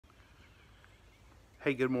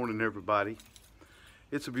Hey, good morning, everybody.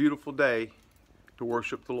 It's a beautiful day to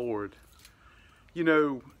worship the Lord. You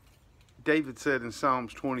know, David said in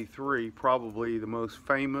Psalms 23, probably the most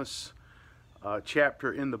famous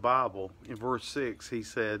chapter in the Bible, in verse 6, he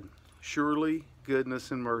said, "Surely goodness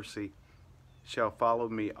and mercy shall follow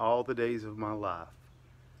me all the days of my life,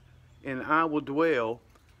 and I will dwell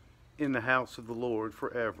in the house of the Lord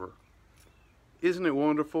forever." Isn't it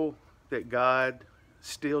wonderful that God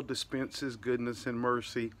still dispenses goodness and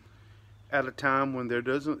mercy at a time when there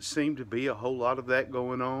doesn't seem to be a whole lot of that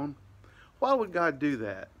going on? Why would God do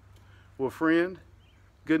that? Well, friend,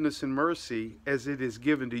 goodness and mercy, as it is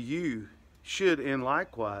given to you, should and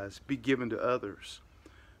likewise be given to others.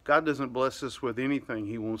 God doesn't bless us with anything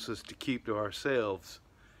He wants us to keep to ourselves.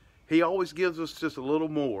 He always gives us just a little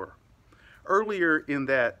more. Earlier in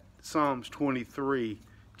that Psalms 23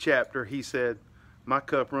 chapter, he said, "My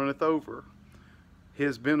cup runneth over."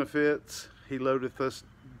 His benefits, He loadeth us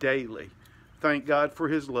daily. Thank God for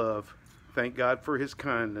His love. Thank God for His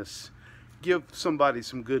kindness. Give somebody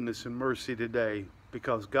some goodness and mercy today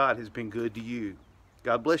because God has been good to you.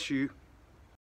 God bless you.